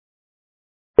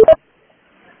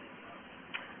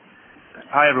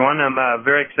Hi, everyone. I'm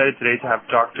very excited today to have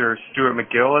Dr. Stuart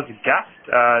McGill as a guest.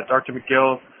 Dr.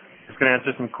 McGill is going to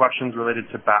answer some questions related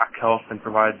to back health and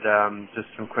provide just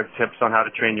some quick tips on how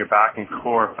to train your back and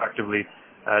core effectively.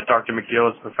 Dr.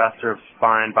 McGill is Professor of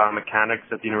Spine Biomechanics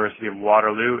at the University of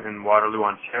Waterloo in Waterloo,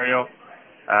 Ontario.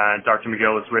 Dr.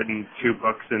 McGill has written 2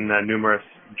 books and numerous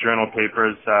journal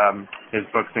papers. His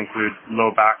books include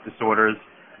Low Back Disorders,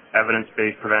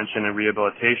 Evidence-Based Prevention and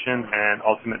Rehabilitation, and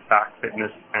Ultimate Back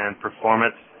Fitness and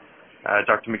Performance.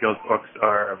 Dr. McGill's books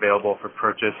are available for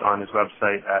purchase on his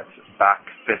website at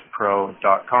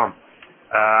backfitpro.com.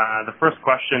 The first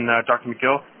question, Dr.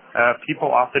 McGill, people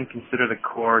often consider the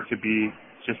core to be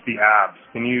just the abs.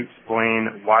 Can you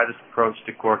explain why this approach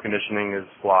to core conditioning is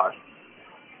flawed?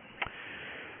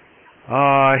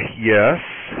 Yes.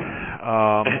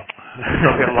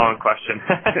 It'll be a long question.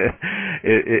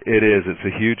 It is. It's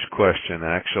a huge question,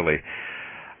 actually.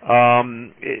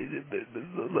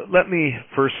 Let me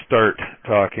first start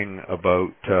talking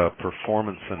about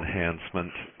performance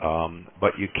enhancement,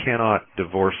 but you cannot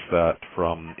divorce that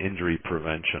from injury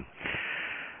prevention.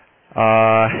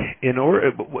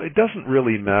 It doesn't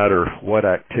really matter what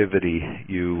activity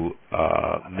you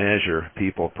measure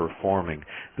people performing.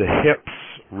 The hips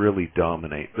really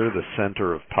dominate. They're the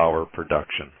center of power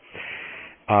production.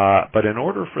 But in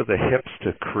order for the hips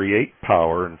to create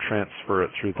power and transfer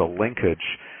it through the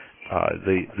linkage,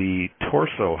 the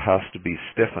torso has to be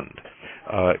stiffened.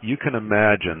 You can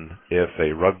imagine if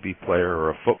a rugby player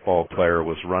or a football player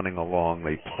was running along,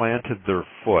 they planted their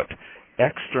foot,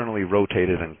 externally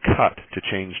rotated and cut to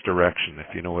change direction,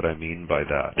 if you know what I mean by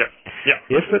that. Yep. Yep.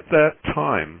 If at that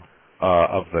time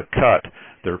of the cut,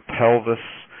 their pelvis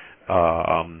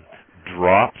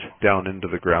dropped down into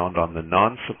the ground on the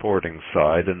non-supporting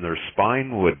side and their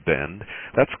spine would bend,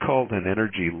 that's called an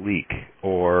energy leak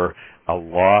or a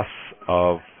loss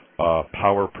of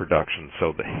power production.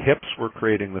 So the hips were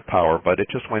creating the power, but it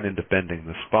just went into bending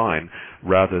the spine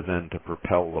rather than to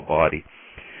propel the body.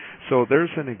 So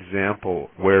there's an example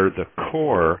where the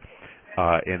core,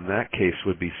 in that case,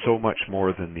 would be so much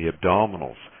more than the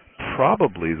abdominals.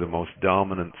 Probably the most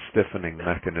dominant stiffening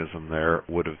mechanism there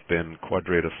would have been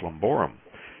quadratus lumborum,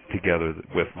 together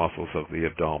with muscles of the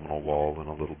abdominal wall and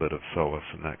a little bit of psoas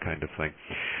and that kind of thing.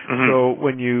 Mm-hmm. So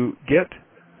when you get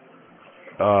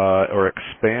or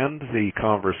expand the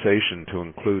conversation to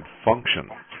include function,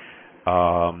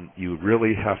 you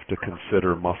really have to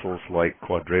consider muscles like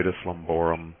quadratus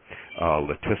lumborum,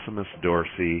 latissimus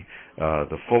dorsi,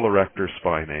 the full erector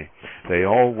spinae. They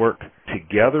all work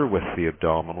together with the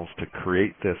abdominals to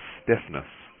create this stiffness.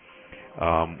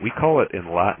 We call it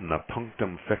in Latin a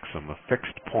punctum fixum, a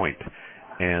fixed point.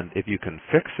 And if you can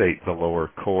fixate the lower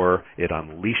core, it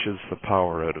unleashes the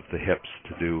power out of the hips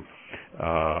to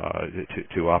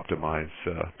optimize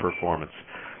performance.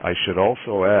 I should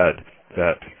also add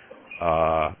that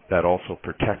that also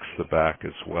protects the back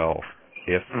as well.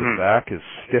 If the back is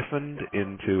stiffened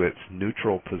into its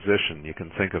neutral position, you can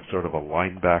think of sort of a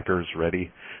linebacker's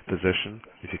ready position.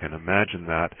 If you can imagine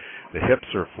that, the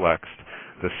hips are flexed,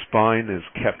 the spine is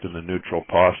kept in the neutral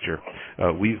posture.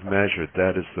 We've measured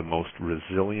that is the most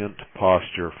resilient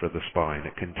posture for the spine.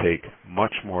 It can take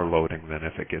much more loading than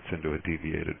if it gets into a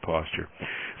deviated posture.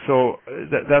 So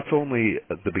that's only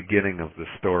the beginning of the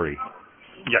story.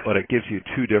 Yes. But it gives you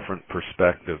 2 different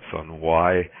perspectives on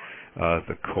why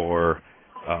the core,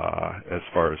 as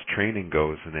far as training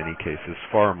goes, in any case, is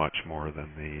far much more than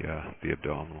the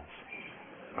abdominals.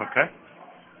 Okay.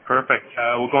 Perfect.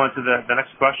 We'll go on to the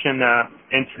next question.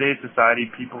 In today's society,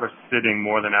 people are sitting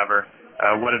more than ever.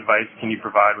 What advice can you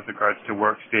provide with regards to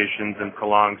workstations and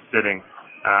prolonged sitting?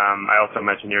 I also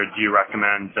mentioned here, do you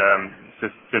recommend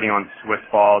just sitting on Swiss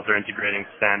balls or integrating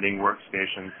standing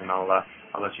workstations? And I'll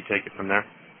let you take it from there.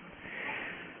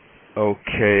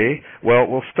 Okay. Well,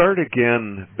 we'll start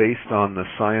again based on the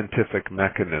scientific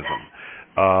mechanism.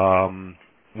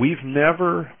 We've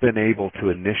never been able to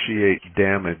initiate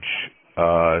damage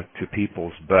to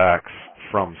people's backs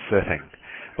from sitting.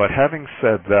 But having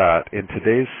said that, in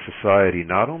today's society,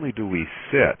 not only do we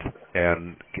sit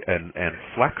and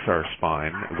flex our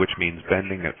spine, which means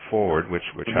bending it forward, which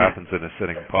happens in a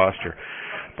sitting posture,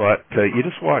 but you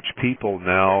just watch people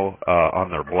now on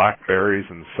their BlackBerries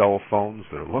and cell phones.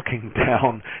 They're looking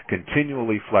down,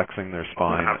 continually flexing their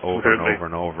spine over and over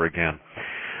and over again.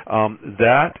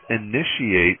 That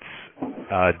initiates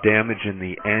damage in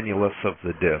the annulus of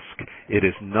the disc. It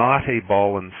is not a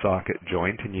ball and socket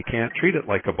joint, and you can't treat it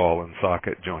like a ball and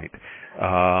socket joint.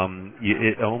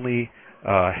 It only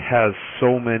has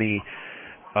so many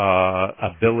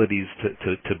abilities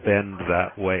to bend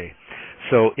that way.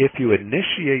 So if you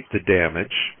initiate the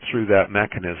damage through that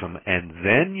mechanism and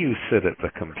then you sit at the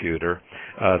computer,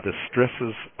 the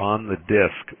stresses on the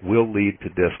disc will lead to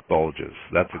disc bulges.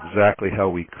 That's exactly how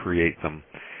we create them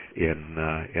in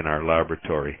our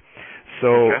laboratory.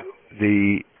 So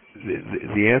the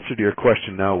answer to your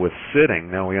question now with sitting,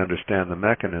 now we understand the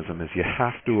mechanism, is you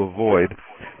have to avoid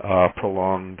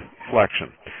prolonged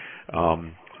flexion.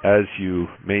 As you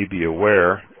may be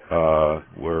aware,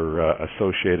 we're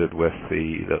associated with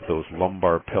those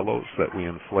lumbar pillows that we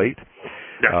inflate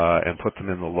and put them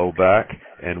in the low back,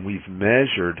 and we've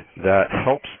measured that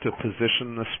helps to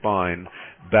position the spine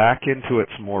back into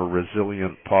its more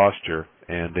resilient posture,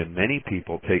 and in many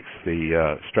people takes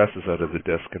the stresses out of the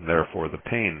disc and therefore the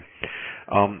pain.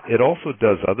 It also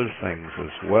does other things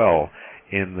as well,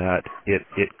 in that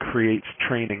it creates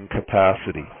training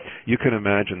capacity. You can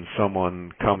imagine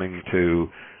someone coming to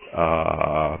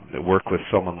work with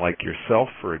someone like yourself,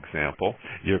 for example.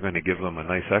 You're going to give them a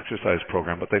nice exercise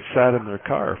program, but they've sat in their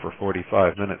car for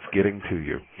 45 minutes getting to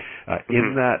you.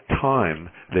 In that time,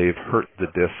 they've hurt the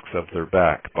discs of their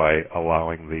back by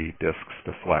allowing the discs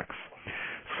to flex.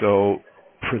 So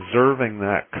preserving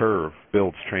that curve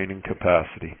builds training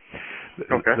capacity.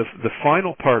 The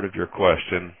final part of your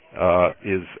question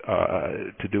is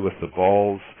to do with the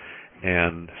balls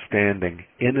and standing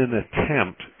in an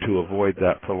attempt to avoid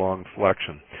that prolonged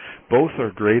flexion. Both are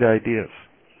great ideas.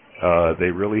 They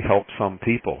really help some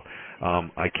people.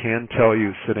 I can tell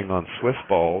you, sitting on Swiss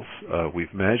balls,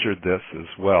 we've measured this as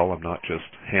well. I'm not just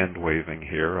hand-waving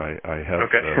here. I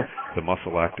have the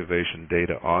muscle activation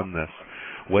data on this.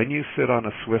 When you sit on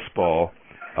a Swiss ball,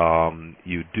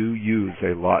 you do use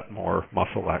a lot more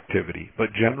muscle activity.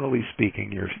 But generally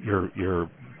speaking, your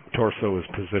torso is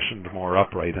positioned more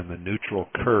upright and the neutral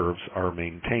curves are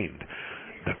maintained.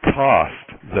 The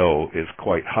cost, though, is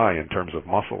quite high in terms of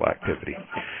muscle activity.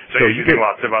 So you're using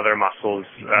lots of other muscles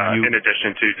in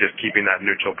addition to just keeping that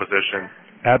neutral position.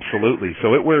 Absolutely.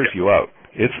 So it wears you out.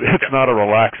 It's not a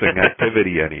relaxing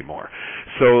activity anymore.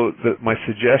 So my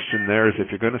suggestion there is, if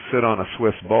you're going to sit on a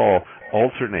Swiss ball,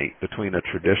 alternate between a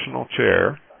traditional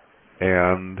chair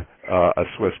and a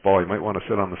Swiss ball. You might want to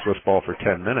sit on the Swiss ball for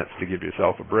 10 minutes to give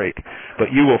yourself a break,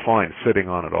 but you will find sitting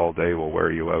on it all day will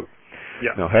wear you out.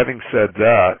 Now, having said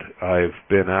that, I've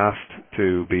been asked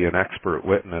to be an expert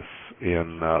witness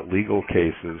in legal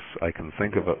cases. I can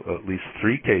think of at least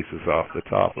 3 cases off the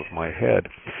top of my head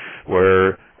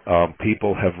where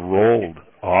people have rolled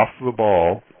off the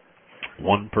ball.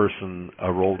 One person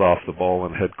rolled off the ball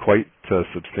and had quite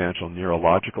substantial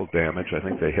neurological damage. I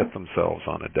think they hit themselves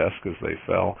on a desk as they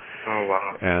fell. Oh,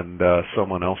 wow. And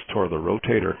someone else tore the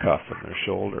rotator cuff in their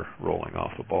shoulder rolling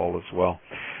off the ball as well.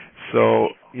 So,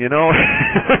 yeah,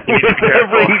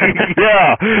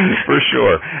 for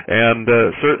sure. And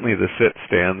certainly the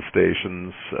sit-stand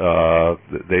stations,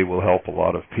 they will help a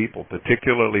lot of people,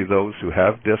 particularly those who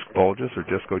have disc bulges or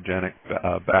discogenic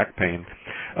back pain.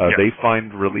 They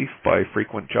find relief by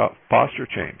frequent posture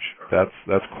change.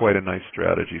 That's quite a nice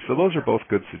strategy. So those are both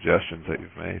good suggestions that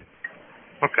you've made.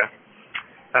 Okay.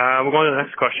 We're going to the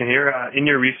next question here. In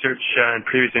your research and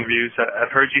previous interviews,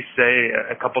 I've heard you say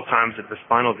a couple times that the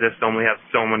spinal discs only have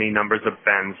so many numbers of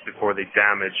bends before they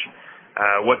damage.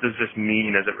 What does this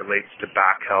mean as it relates to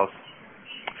back health?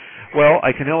 Well,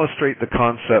 I can illustrate the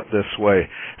concept this way.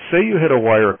 Say you hit a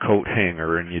wire coat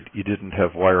hanger and you didn't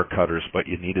have wire cutters, but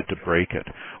you needed to break it.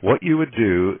 What you would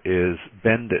do is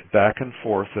bend it back and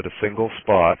forth at a single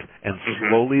spot, and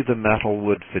slowly the metal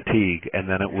would fatigue, and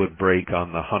then it would break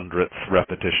on the 100th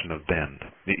repetition of bend.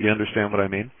 You understand what I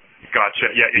mean? Gotcha.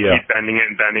 Yeah, you keep bending it,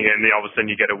 and then all of a sudden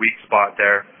you get a weak spot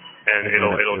there, and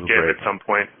it'll give break at some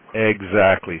point.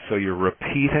 Exactly. So you're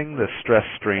repeating the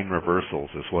stress-strain reversals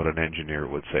is what an engineer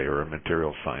would say, or a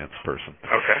material science person.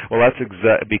 Okay. Well, that's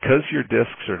because your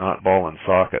discs are not ball and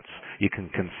sockets, you can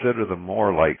consider them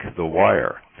more like the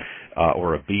wire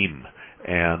or a beam.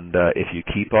 And if you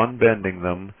keep on bending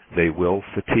them, they will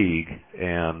fatigue,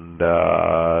 and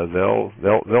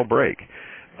they'll break,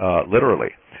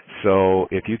 literally. So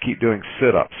if you keep doing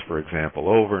sit-ups, for example,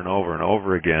 over and over and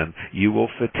over again, you will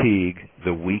fatigue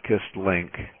the weakest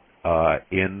link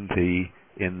in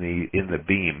the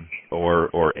beam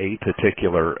or a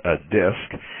particular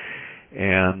disc,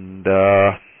 and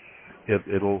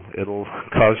it'll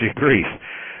cause you grief.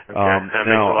 Okay. That makes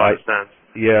a lot of sense.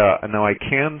 Yeah, now I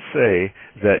can say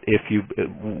that if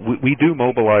we do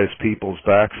mobilize people's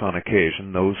backs on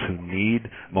occasion, those who need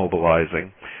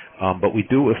mobilizing, but we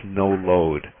do it with no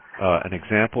load. An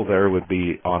example there would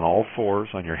be on all fours,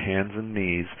 on your hands and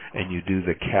knees, and you do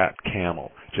the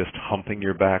cat-camel, just humping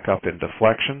your back up into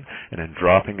flexion and then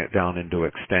dropping it down into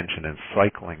extension and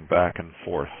cycling back and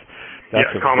forth.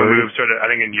 That's a common move. Sort of, I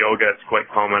think in yoga it's quite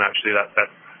common actually that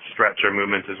stretch or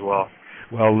movement as well.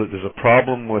 Well, there's a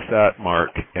problem with that,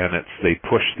 Mark, and it's they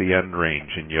push the end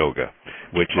range in yoga,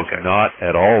 which is not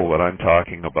at all what I'm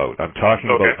talking about. I'm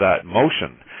talking about that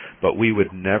motion, but we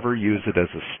would never use it as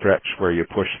a stretch where you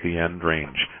push the end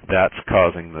range. That's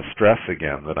causing the stress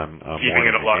again that I'm keeping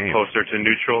it a lot closer to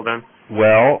neutral then?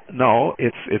 Well, no,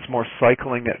 it's more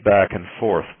cycling it back and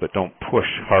forth, but don't push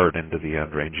hard into the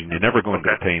end range, and you never go into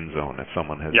the pain zone if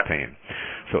someone has pain.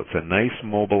 So it's a nice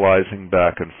mobilizing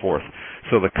back and forth.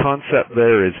 So the concept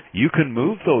there is you can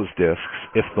move those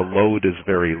discs if the load is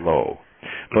very low.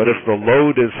 But if the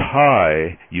load is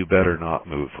high, you better not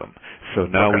move them. So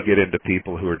now we get into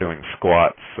people who are doing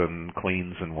squats and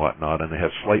cleans and whatnot, and they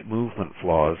have slight movement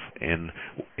flaws in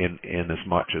as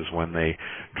much as when they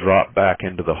drop back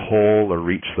into the hole or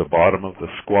reach the bottom of the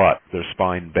squat, their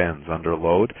spine bends under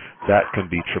load. That can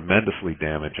be tremendously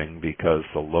damaging because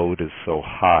the load is so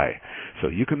high. So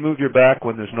you can move your back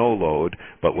when there's no load,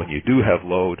 but when you do have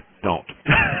load, don't.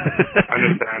 I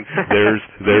understand.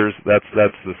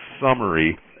 That's the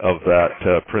summary of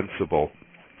that principle.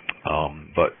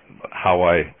 But how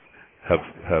I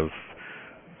have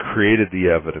created the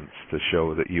evidence to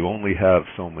show that you only have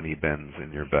so many bends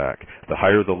in your back. The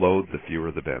higher the load, the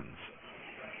fewer the bends.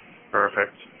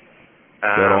 Perfect.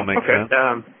 Does that all make sense?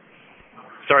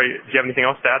 Sorry, do you have anything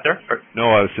else to add there?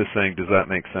 No, I was just saying, does that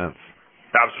make sense?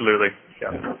 Absolutely.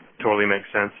 Yeah. Totally makes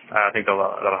sense. I think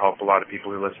that'll help a lot of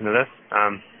people who listen to this.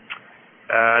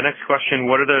 Next question,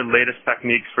 what are the latest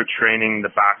techniques for training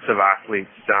the backs of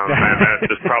athletes?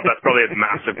 That's probably a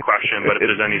massive question, but if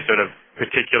there's any sort of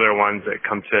particular ones that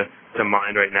come to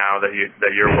mind right now that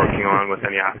you're working on with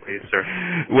any athletes? Or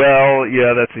Well,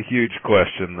 yeah, that's a huge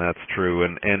question. That's true.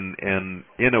 And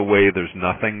in a way, there's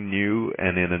nothing new,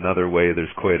 and in another way,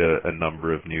 there's quite a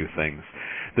number of new things.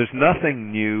 There's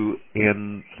nothing new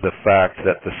in the fact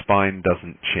that the spine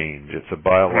doesn't change. It's a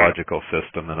biological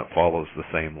system, and it follows the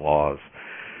same laws.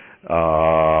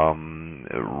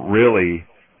 Really,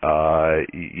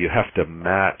 you have to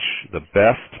match the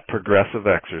best progressive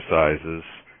exercises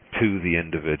to the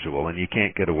individual, and you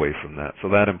can't get away from that. So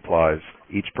that implies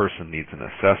each person needs an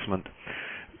assessment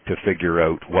to figure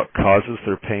out what causes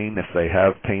their pain, if they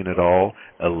have pain at all,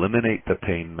 eliminate the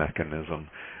pain mechanism,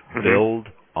 build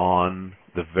on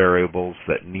the variables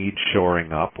that need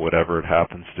shoring up, whatever it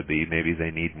happens to be. Maybe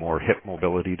they need more hip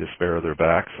mobility to spare their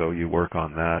back, so you work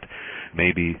on that.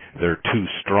 Maybe they're too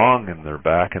strong in their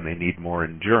back and they need more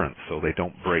endurance, so they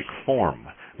don't break form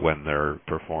when they're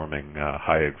performing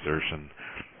high exertion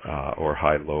or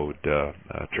high load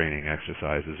training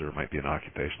exercises, or it might be an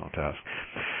occupational task.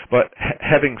 But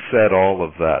having said all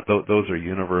of that, those are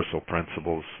universal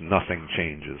principles. Nothing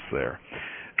changes there.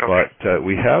 But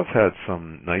we have had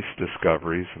some nice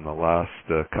discoveries in the last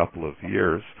couple of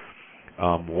years.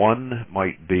 One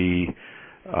might be,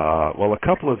 a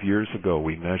couple of years ago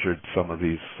we measured some of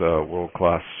these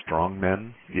world-class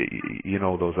strongmen. You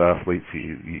know those athletes,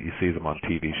 you see them on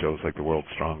TV shows like The World's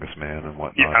Strongest Man and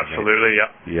whatnot. Yeah, absolutely,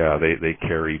 Yeah, they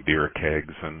carry beer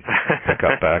kegs and pick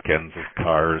up back ends of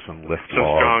cars and lift some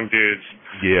logs. Strong dudes.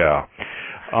 Yeah.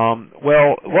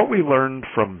 What we learned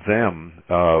from them,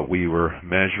 we were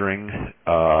measuring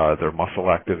their muscle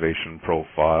activation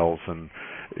profiles and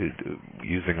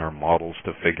using our models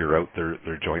to figure out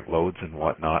their joint loads and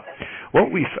whatnot.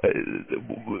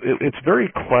 It's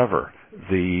very clever,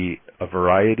 a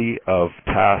variety of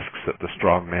tasks that the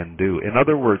strongmen do. In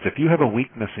other words, if you have a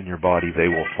weakness in your body, they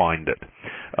will find it.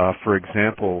 For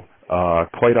example,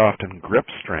 quite often grip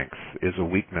strength is a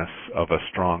weakness of a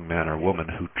strong man or woman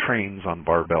who trains on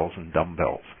barbells and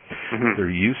dumbbells. They're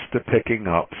used to picking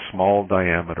up small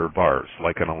diameter bars,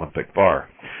 like an Olympic bar.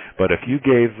 But if you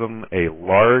gave them a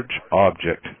large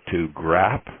object to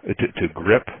grip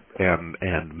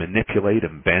and manipulate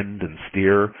and bend and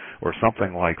steer, or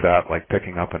something like that, like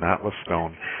picking up an atlas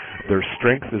stone, their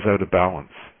strength is out of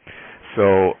balance.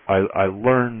 So I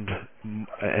learned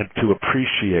to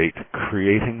appreciate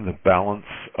creating the balance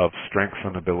of strength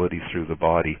and ability through the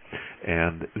body,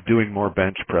 and doing more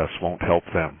bench press won't help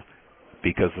them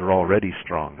because they're already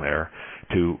strong there.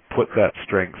 To put that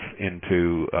strength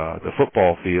into the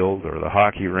football field or the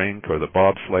hockey rink or the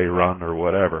bobsleigh run or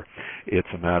whatever, it's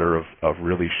a matter of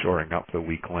really shoring up the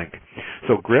weak link.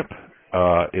 So grip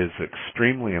is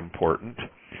extremely important.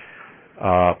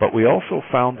 But we also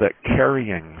found that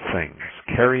carrying things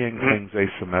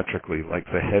asymmetrically, like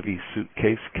the heavy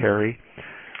suitcase carry.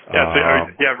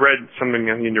 I've read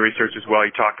something in your research as well.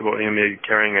 You talk about maybe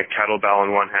carrying a kettlebell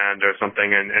in one hand or something,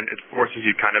 and it forces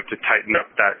you kind of to tighten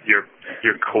up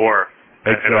your core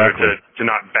in order to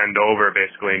not bend over,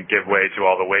 basically, and give way to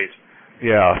all the weight.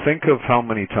 Yeah, think of how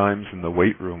many times in the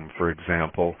weight room, for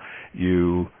example,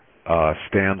 you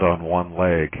stand on one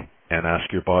leg and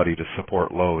ask your body to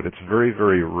support load. It's very,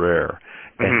 very rare.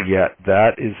 And yet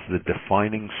that is the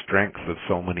defining strength of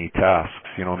so many tasks.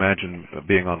 You know, imagine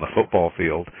being on the football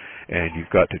field and you've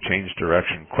got to change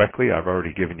direction quickly. I've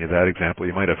already given you that example.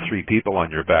 You might have 3 people on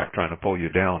your back trying to pull you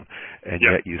down, and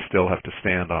yet you still have to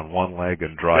stand on one leg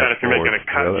and drive forward. Yeah, if you're making a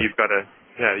cut,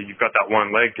 you've got that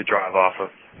one leg to drive off of.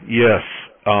 Yes,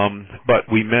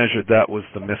 but we measured that was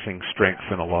the missing strength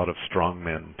in a lot of strong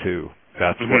men too.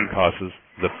 That's what causes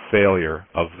the failure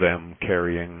of them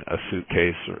carrying a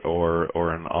suitcase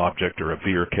or an object or a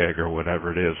beer keg or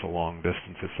whatever it is a long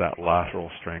distance. It's that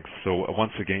lateral strength. So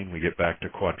once again, we get back to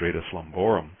quadratus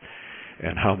lumborum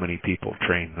and how many people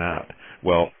train that.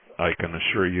 Well, I can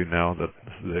assure you now that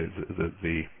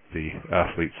the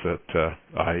athletes that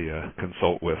I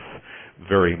consult with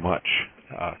very much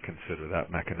consider that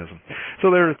mechanism.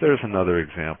 So there's another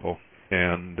example.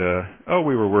 And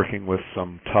we were working with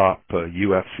some top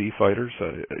UFC fighters.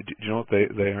 Do you know what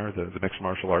they are? The mixed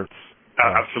martial arts.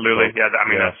 Absolutely. Yeah. I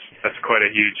mean, that's quite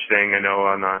a huge thing. I know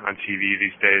on TV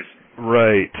these days.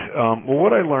 Right. Well,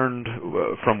 what I learned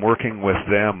from working with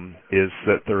them is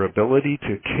that their ability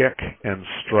to kick and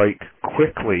strike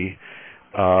quickly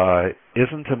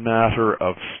isn't a matter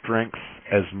of strength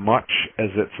as much as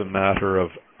it's a matter of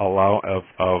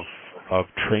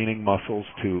training muscles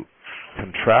to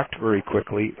contract very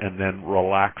quickly and then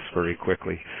relax very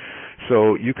quickly.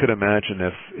 So you could imagine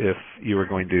if you were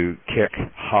going to kick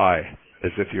high,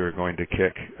 as if you were going to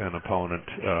kick an opponent,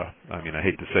 I mean, I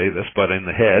hate to say this, but in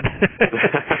the head,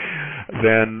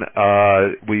 then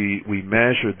we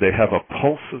measured they have a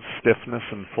pulse of stiffness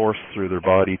and force through their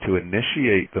body to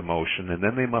initiate the motion, and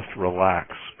then they must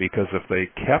relax, because if they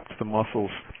kept the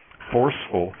muscles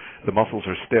forceful, the muscles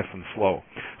are stiff and slow.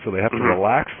 So they have to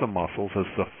relax the muscles as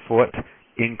the foot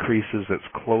increases its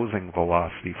closing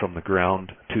velocity from the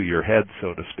ground to your head,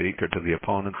 so to speak, or to the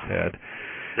opponent's head.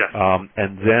 Yes.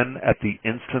 And then at the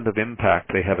instant of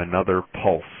impact, they have another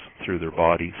pulse through their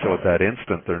body. So at that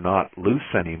instant, they're not loose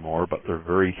anymore, but they're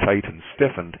very tight and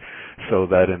stiffened, so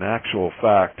that in actual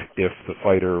fact, if the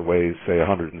fighter weighs, say,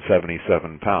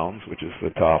 177 pounds, which is the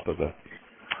top of the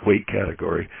weight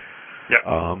category,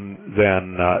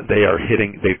 then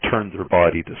they've turned their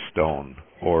body to stone,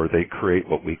 or they create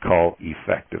what we call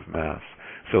effective mass.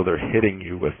 So they're hitting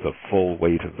you with the full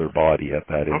weight of their body at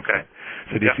that instant. Okay.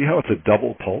 So do you see how it's a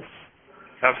double pulse?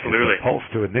 Absolutely. It's a pulse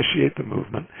to initiate the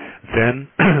movement, then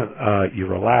you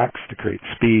relax to create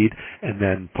speed, and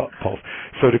then pulse.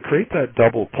 So to create that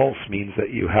double pulse means that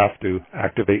you have to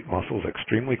activate muscles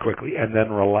extremely quickly and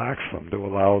then relax them to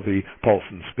allow the pulse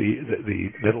and speed, the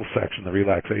middle section, the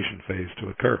relaxation phase to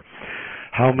occur.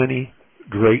 How many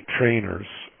great trainers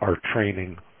are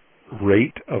training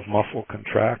rate of muscle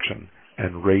contraction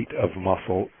and rate of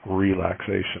muscle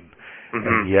relaxation?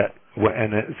 And yet,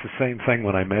 and it's the same thing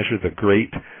when I measure the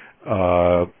great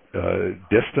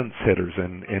distance hitters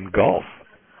in golf.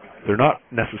 They're not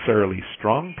necessarily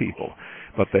strong people,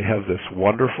 but they have this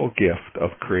wonderful gift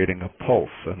of creating a pulse,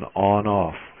 an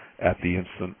on-off, at the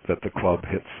instant that the club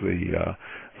hits the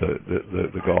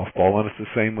golf ball. And it's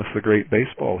the same with the great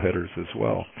baseball hitters as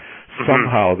well.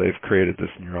 Somehow they've created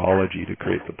this neurology to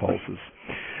create the pulses.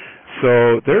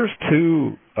 So there's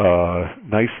 2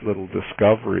 nice little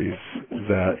discoveries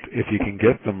that if you can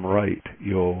get them right,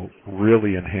 you'll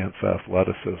really enhance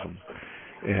athleticism.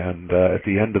 And at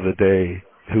the end of the day,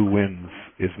 who wins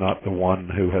is not the one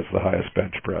who has the highest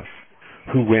bench press.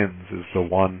 Who wins is the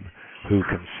one who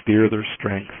can steer their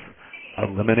strength,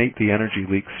 eliminate the energy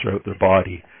leaks throughout their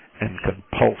body, and can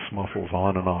pulse muscles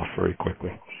on and off very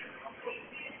quickly.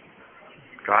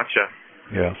 Gotcha.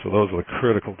 Yeah, so those are the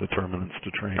critical determinants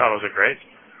to train. Oh, those are great.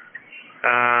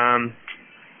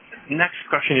 Next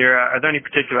question here, are there any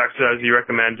particular exercises you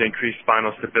recommend to increase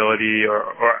spinal stability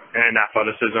and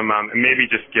athleticism? And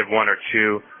maybe just give 1 or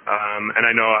 2. And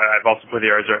I know I've also put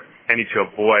here, is there any to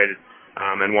avoid?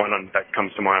 And one that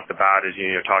comes to mind off the bat is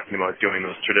you're talking about doing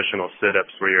those traditional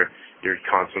sit-ups where you're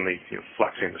constantly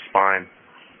flexing the spine.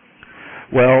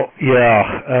 Well,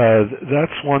 yeah,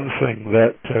 that's one thing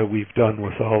that we've done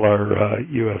with all our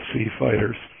UFC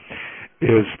fighters,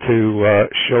 is to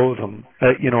show them,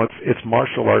 it's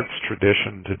martial arts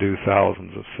tradition to do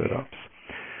thousands of sit-ups.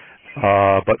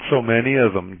 But so many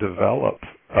of them develop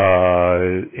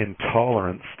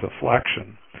intolerance to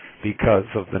flexion because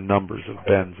of the numbers of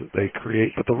bends that they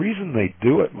create. But the reason they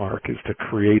do it, Mark, is to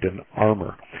create an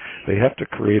armor. They have to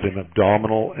create an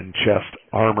abdominal and chest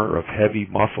armor of heavy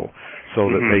muscle so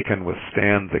that they can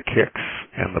withstand the kicks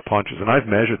and the punches. And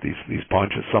I've measured these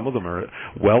punches. Some of them are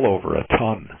well over a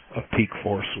ton of peak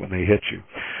force when they hit you.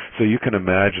 So you can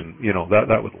imagine,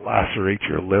 that would lacerate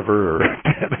your liver or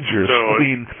damage your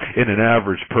spleen in an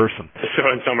average person. So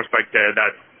in some respect,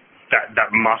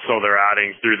 that muscle they're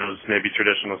adding through those maybe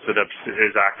traditional sit-ups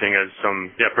is acting as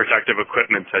some protective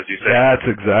equipment, as you say.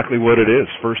 That's exactly what it is,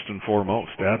 first and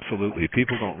foremost. Absolutely.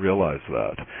 People don't realize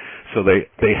that. So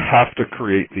they have to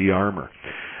create the armor.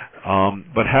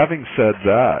 But having said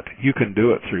that, you can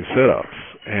do it through sit-ups,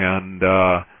 and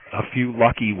a few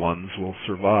lucky ones will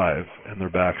survive, and their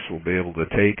backs will be able to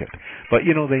take it. But,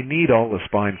 they need all the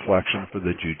spine flexion for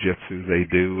the jiu-jitsu they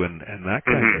do and that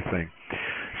kind of thing.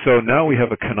 So now we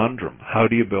have a conundrum. How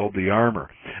do you build the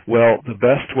armor? Well, the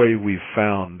best way we've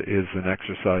found is an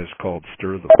exercise called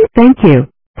Stir the... Thank you.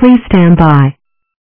 Please stand by.